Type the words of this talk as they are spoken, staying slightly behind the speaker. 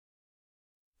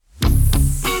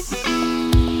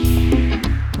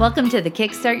Welcome to the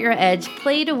Kickstart Your Edge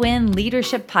Play to Win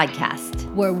Leadership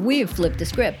Podcast, where we've flipped the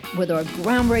script with our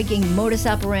groundbreaking modus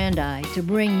operandi to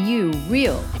bring you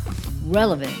real,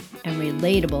 relevant, and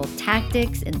relatable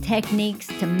tactics and techniques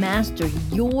to master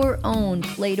your own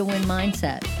play to win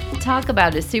mindset. Talk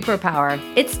about a superpower.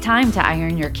 It's time to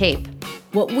iron your cape.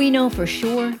 What we know for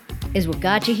sure is what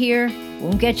got you here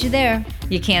won't get you there.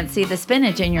 You can't see the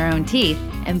spinach in your own teeth.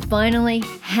 And finally,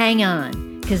 hang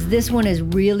on, because this one is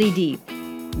really deep.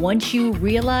 Once you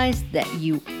realize that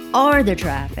you are the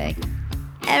traffic,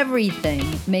 everything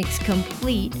makes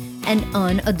complete and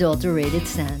unadulterated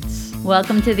sense.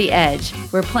 Welcome to the Edge,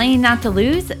 where playing not to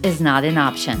lose is not an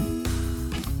option.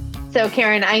 So,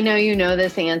 Karen, I know you know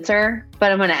this answer,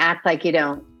 but I'm going to act like you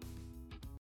don't.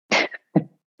 I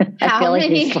feel like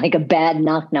it's like a bad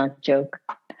knock-knock joke.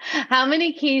 How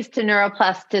many keys to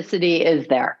neuroplasticity is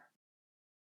there?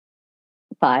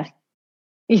 5.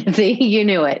 You see, you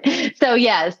knew it. So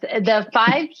yes, the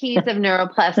 5 keys of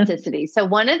neuroplasticity. So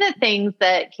one of the things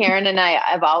that Karen and I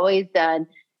have always done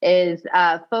is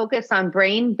focus on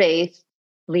brain-based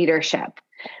leadership.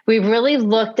 We've really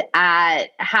looked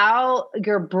at how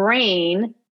your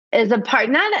brain is a part,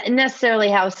 not necessarily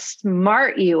how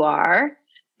smart you are,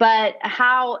 but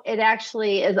how it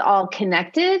actually is all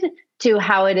connected to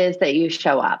how it is that you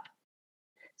show up.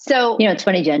 So, it's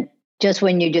funny, Jen. Just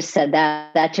when you just said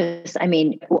that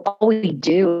all we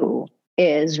do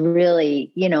is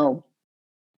really,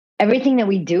 everything that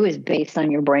we do is based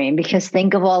on your brain, because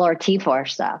think of all our T4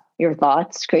 stuff. Your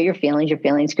thoughts create your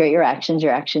feelings create your actions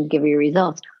give you your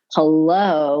results.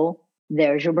 Hello,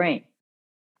 there's your brain.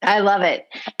 I love it.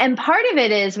 And part of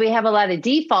it is we have a lot of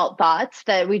default thoughts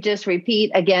that we just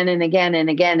repeat again and again and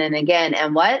again and again.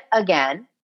 And what? Again.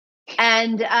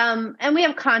 And we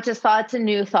have conscious thoughts and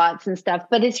new thoughts and stuff,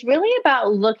 but it's really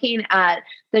about looking at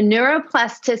the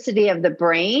neuroplasticity of the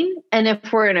brain, and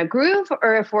if we're in a groove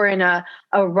or if we're in a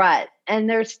rut. And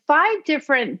there's 5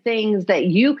 different things that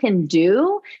you can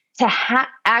do to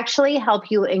actually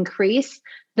help you increase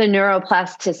the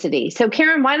neuroplasticity. So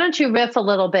Karen, why don't you riff a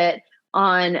little bit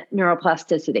on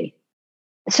neuroplasticity?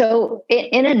 So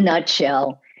in a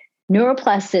nutshell,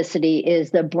 neuroplasticity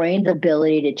is the brain's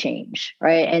ability to change,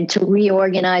 right? And to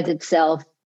reorganize itself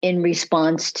in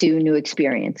response to new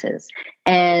experiences.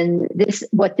 And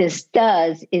what this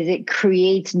does is it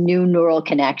creates new neural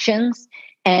connections,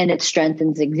 and it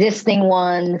strengthens existing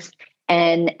ones.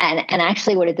 And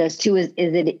actually what it does too is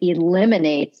it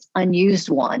eliminates unused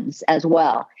ones as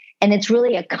well. And it's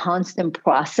really a constant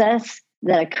process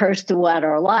that occurs throughout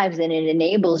our lives, and it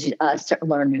enables us to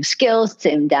learn new skills, to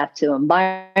adapt to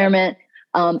environment.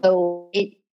 So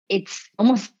it's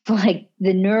almost like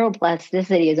the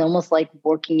neuroplasticity is almost like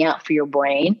working out for your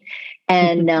brain,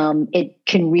 and it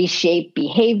can reshape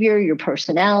behavior, your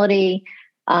personality,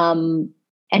 and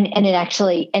it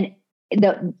actually, and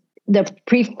the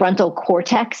prefrontal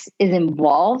cortex is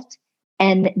involved.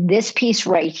 And this piece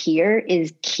right here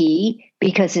is key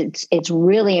because it's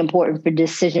really important for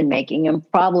decision making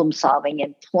and problem solving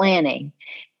and planning.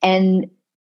 And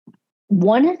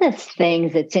one of the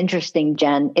things that's interesting,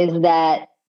 Jen, is that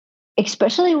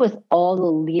especially with all the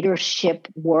leadership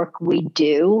work we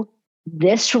do,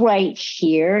 this right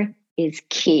here is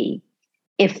key.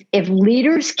 If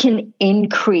leaders can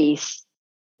increase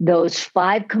those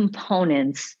 5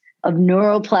 components of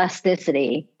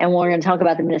neuroplasticity, and we're going to talk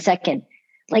about them in a second,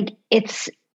 like this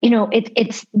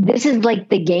is like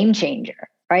the game changer,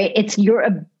 right? It's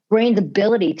your brain's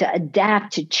ability to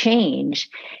adapt to change.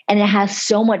 And it has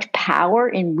so much power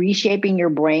in reshaping your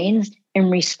brains and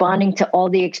responding to all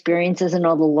the experiences and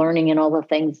all the learning and all the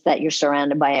things that you're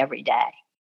surrounded by every day.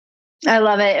 I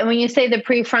love it. And when you say the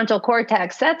prefrontal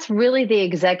cortex, that's really the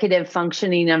executive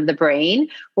functioning of the brain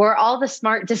where all the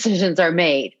smart decisions are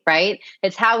made, right?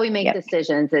 It's how we make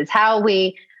decisions. It's how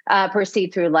we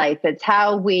proceed through life. It's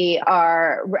how we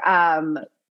are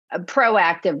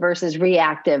proactive versus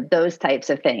reactive, those types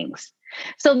of things.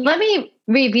 So let me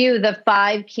review the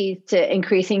 5 keys to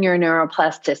increasing your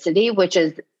neuroplasticity, which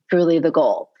is truly the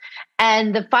goal.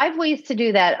 And the 5 ways to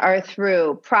do that are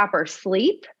through proper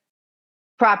sleep,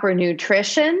 proper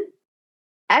nutrition,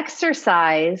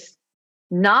 exercise,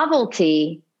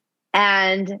 novelty,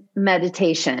 and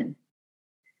meditation.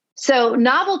 So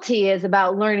novelty is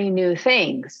about learning new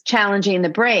things, challenging the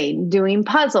brain, doing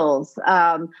puzzles,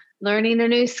 learning a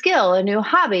new skill, a new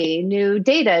hobby, new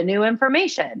data, new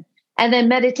information. And then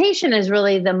meditation is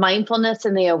really the mindfulness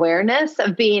and the awareness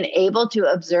of being able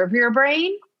to observe your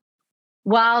brain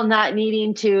while not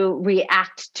needing to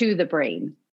react to the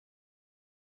brain.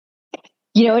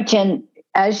 You know what, Jen?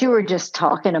 As you were just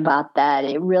talking about that,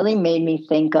 it really made me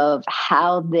think of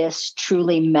how this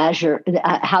truly meshes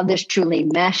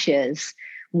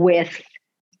with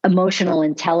emotional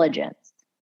intelligence.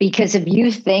 Because if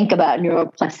you think about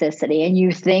neuroplasticity and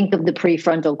you think of the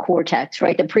prefrontal cortex,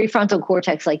 right? The prefrontal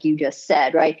cortex, like you just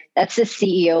said, right? That's the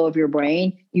CEO of your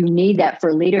brain. You need that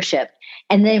for leadership.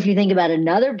 And then if you think about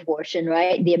another portion,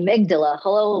 right? The amygdala,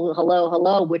 hello, hello,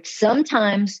 hello, which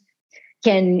sometimes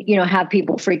can, have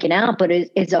people freaking out, but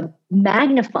it's a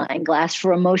magnifying glass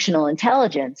for emotional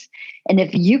intelligence. And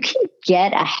if you can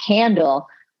get a handle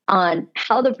on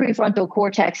how the prefrontal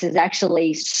cortex is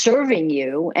actually serving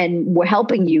you and we're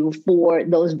helping you for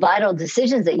those vital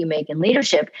decisions that you make in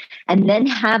leadership, and then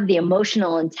have the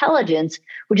emotional intelligence,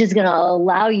 which is going to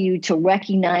allow you to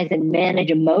recognize and manage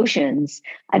emotions.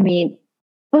 I mean,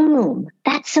 boom,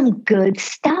 that's some good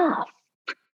stuff.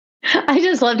 I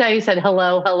just loved how you said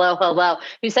hello, hello, hello.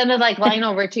 You sounded like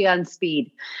Lionel Richie on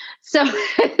speed. So,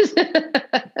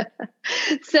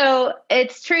 so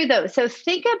it's true though. So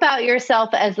think about yourself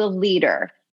as a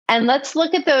leader, and let's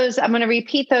look at those. I'm going to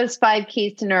repeat those 5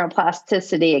 keys to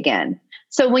neuroplasticity again.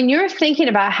 So when you're thinking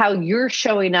about how you're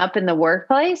showing up in the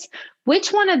workplace,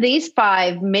 which one of these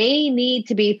 5 may need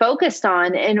to be focused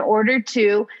on in order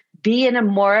to be a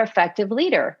more effective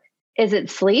leader? Is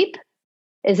it sleep?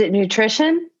 Is it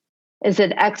nutrition? Is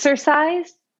it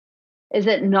exercise? Is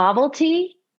it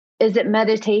novelty? Is it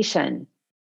meditation?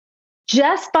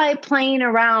 Just by playing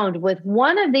around with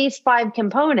one of these 5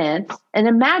 components, and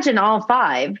imagine all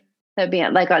 5, that'd be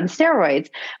like on steroids,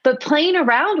 but playing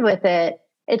around with it,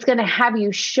 it's going to have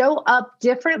you show up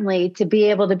differently to be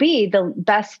able to be the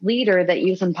best leader that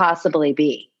you can possibly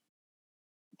be.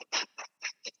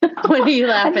 What are you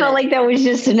laughing at? I felt like that was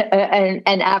just an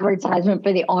advertisement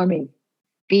for the Army.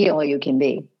 Be all you can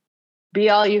be. Be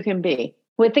all you can be.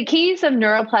 With the keys of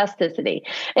neuroplasticity,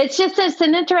 it's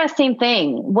an interesting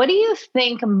thing. What do you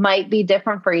think might be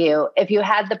different for you if you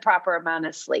had the proper amount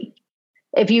of sleep?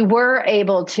 If you were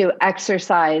able to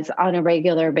exercise on a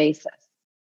regular basis?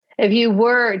 If you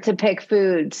were to pick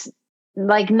foods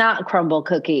like not crumble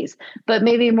cookies, but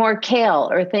maybe more kale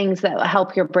or things that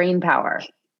help your brain power?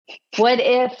 What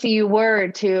if you were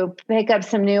to pick up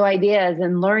some new ideas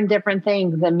and learn different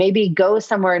things and maybe go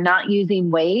somewhere not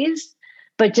using Waze,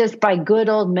 but just by good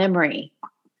old memory,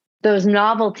 those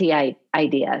novelty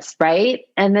ideas, right?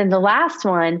 And then the last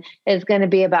one is going to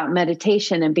be about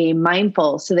meditation and being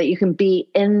mindful so that you can be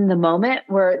in the moment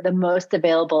where the most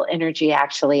available energy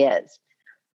actually is.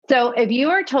 So if you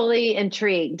are totally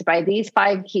intrigued by these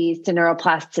 5 keys to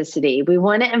neuroplasticity, we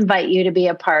want to invite you to be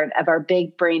a part of our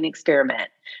big brain experiment.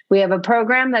 We have a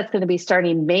program that's going to be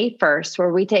starting May 1st,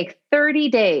 where we take 30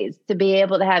 days to be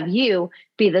able to have you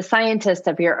be the scientist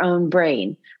of your own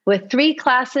brain. With 3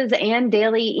 classes and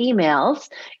daily emails,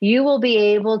 you will be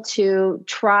able to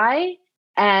try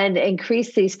and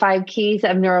increase these 5 keys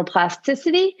of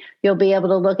neuroplasticity. You'll be able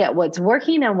to look at what's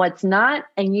working and what's not,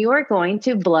 and you are going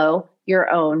to blow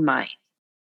your own mind.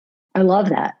 I love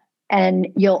that. And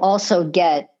you'll also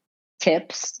get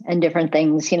tips and different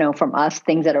things, from us,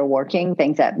 things that are working,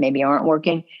 things that maybe aren't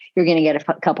working. You're going to get a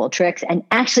couple of tricks, and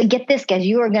actually get this, guys,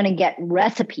 you are going to get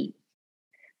recipes.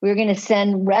 We're going to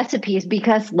send recipes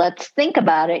because let's think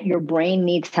about it. Your brain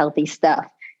needs healthy stuff.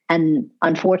 And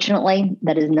unfortunately,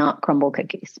 that is not crumble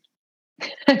cookies.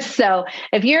 So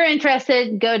if you're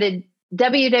interested, go to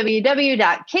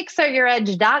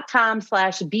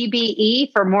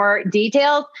www.kickstartyyouredge.com/BBE for more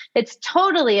details. It's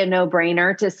totally a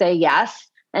no-brainer to say yes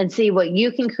and see what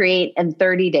you can create in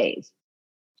 30 days.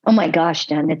 Oh my gosh,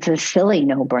 Jen, it's a silly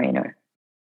no-brainer.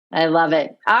 I love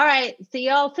it. All right. See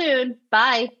y'all soon.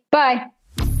 Bye. Bye.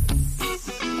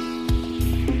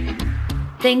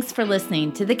 Thanks for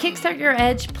listening to the Kickstart Your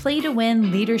Edge Play to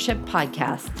Win Leadership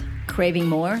Podcast. Craving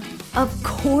more? Of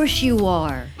course you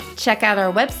are. Check out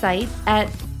our website at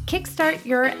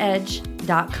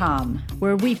kickstartyouredge.com,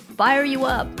 where we fire you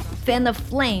up, fan the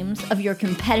flames of your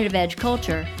competitive edge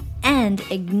culture, and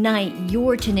ignite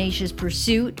your tenacious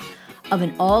pursuit of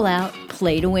an all-out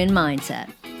play-to-win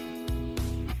mindset.